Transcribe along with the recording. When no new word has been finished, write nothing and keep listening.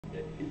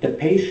the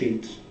pay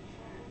sheets,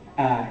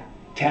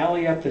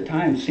 tally up the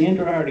time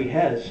Sandra already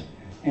has,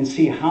 and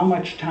see how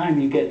much time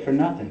you get for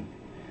nothing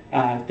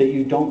that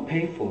you don't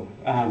pay for.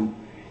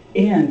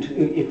 And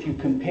if you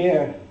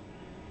compare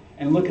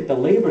and look at the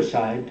labor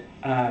side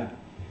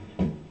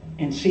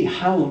and see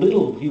how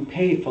little you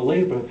pay for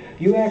labor,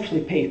 you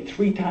actually pay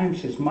 3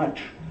 times as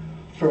much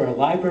for a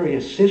library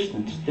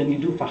assistant than you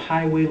do for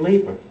highway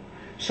labor.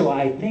 So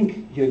I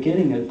think you're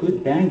getting a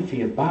good bang for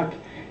your buck,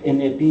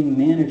 and they're being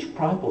managed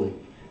properly.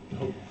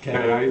 Okay.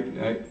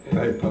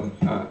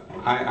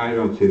 I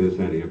don't see there's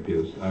any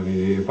abuse. I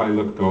mean, if I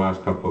look at the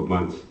last couple of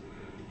months,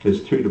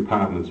 there's 3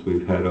 departments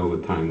we've had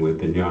overtime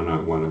with, and you're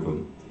not one of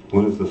them.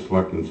 One is the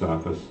Selectman's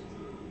office,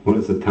 one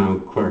is the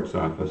town clerk's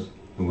office,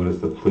 and one is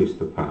the police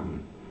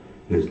department.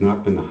 It has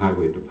not been the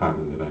highway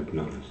department that I've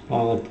noticed.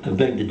 Well, I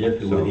beg to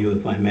differ with you,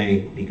 if I may,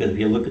 because if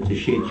you look at the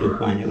sheets, you'll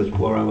find it was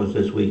 4 hours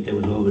this week, there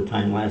was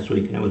overtime last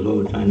week, and there was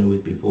overtime the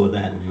week before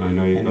that. I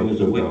know you looked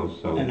at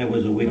those, so and there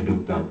was a week. I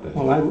don't doubt that.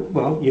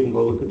 Well, you can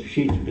go look at the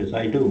sheets, because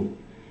I do.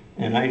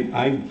 And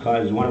I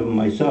caused one of them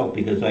myself,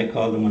 because I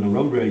called them when the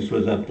road race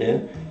was up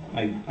there.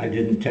 I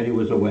didn't, Teddy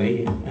was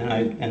away,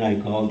 and I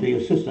called the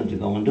assistant to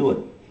go and do it.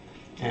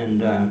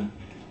 And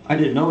I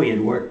didn't know he had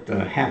worked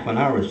half an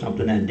hour or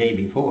something that day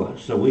before,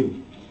 so we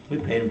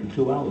paid him for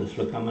 2 hours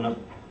for coming up,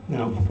 you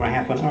know, for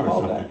half an hour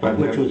or something,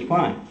 which was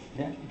fine.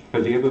 Yeah.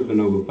 Has he ever been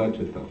over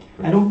budget, though?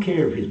 I don't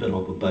care if he's been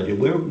over budget.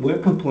 We're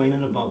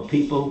complaining about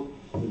people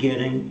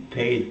getting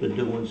paid for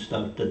doing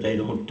stuff that they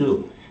don't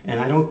do. And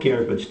I don't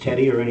care if it's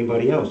Teddy or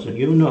anybody else, and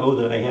you know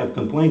that I have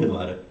complained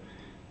about it.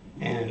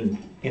 And,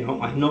 you know,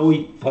 I know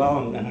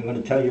Paul, and I'm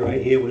going to tell you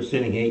right here, we're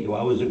sitting here, you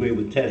always agree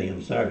with Teddy,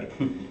 I'm sorry.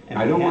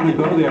 I don't want to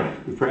go there,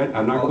 Fred.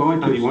 I'm not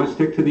going to. You want to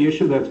stick to the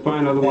issue, that's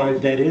fine.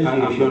 Otherwise, that is the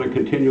I'm issue. going to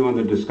continue on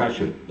the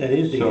discussion. That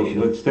is the issue.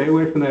 So let's stay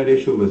away from that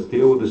issue. Let's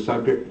deal with the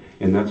subject,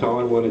 and that's all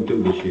I want to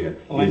do this year.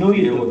 Oh, I know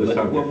you deal do, with the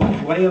but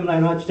subject. why am I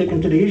not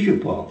sticking to the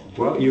issue, Paul?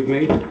 Well, you've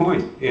made the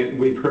point, and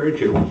we've heard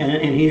you.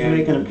 And he's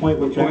making a point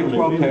which the I point's don't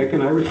well agree with.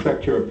 taken. I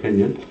respect your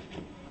opinion.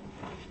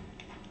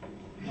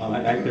 Well,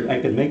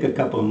 I could make a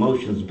couple of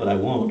motions, but I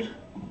won't.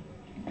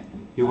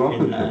 You're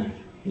welcome to.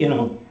 You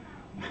know,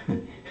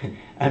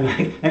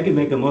 I can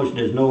make a motion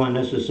there's no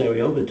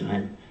unnecessary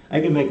overtime. I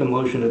can make a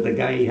motion that the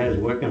guy he has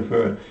working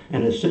for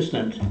an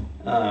assistant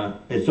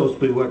is supposed to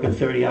be working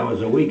 30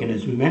 hours a week, and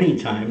as many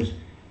times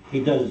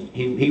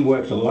he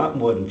works a lot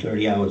more than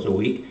 30 hours a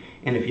week.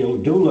 And if you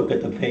do look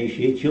at the pay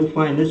sheets, you'll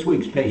find this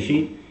week's pay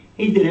sheet,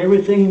 he did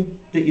everything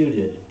that you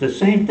did. The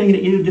same thing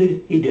that you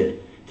did, he did.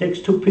 It takes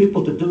 2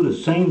 people to do the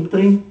same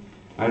thing.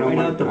 I don't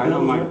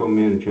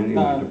micromanage any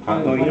of the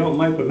department. No, you don't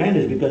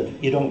micromanage because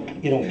you don't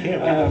care,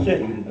 like I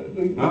said.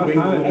 No, it's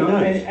not.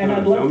 And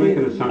I'd love Don't make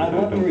an assumption. to I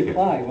don't care.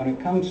 reply when it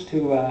comes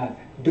to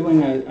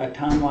doing a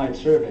townwide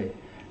survey.